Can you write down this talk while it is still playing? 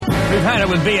We've had it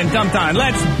with being dumped on.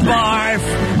 Let's barf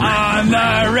on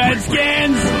the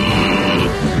Redskins.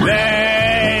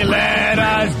 They let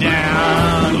us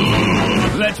down.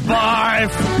 Let's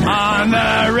barf on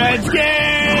the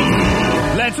Redskins.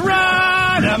 Let's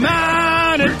run them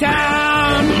out of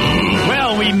town.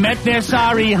 Well, we met their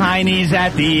sorry heinies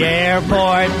at the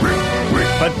airport,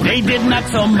 but they did not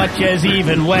so much as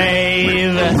even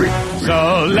wave.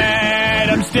 So let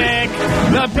them stick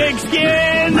the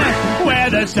pigskin where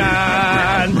the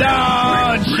sun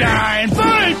don't shine.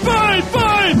 Fight, fight,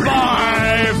 fight,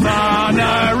 barf on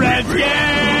the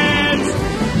Redskins.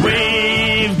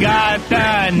 We've got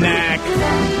the knack.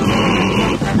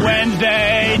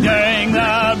 Wednesday during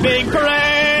the big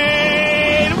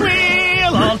parade,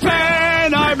 we'll all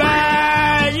turn our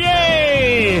back.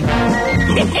 Yay!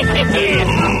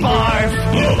 Barf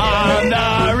on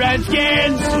the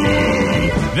Redskins.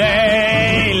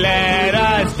 They let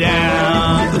us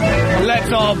down.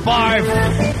 Let's all barf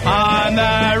on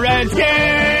the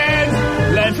Redskins.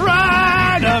 Let's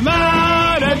ride them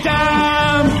out of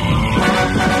town.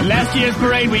 Last year's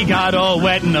parade we got all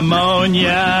wet and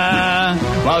pneumonia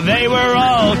while they were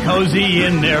all cozy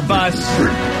in their bus.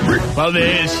 Well,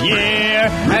 this year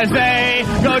as they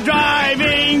go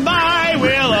driving by,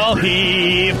 we'll all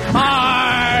heave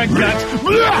our guts.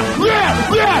 Blah, blah,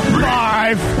 blah.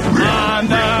 Barf on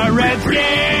the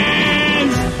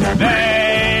Redskins.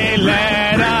 They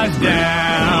let us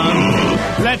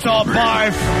down. Let's all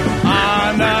barf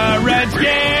on the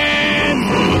Redskins.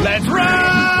 Let's run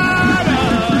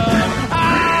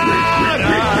out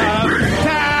of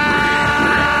town.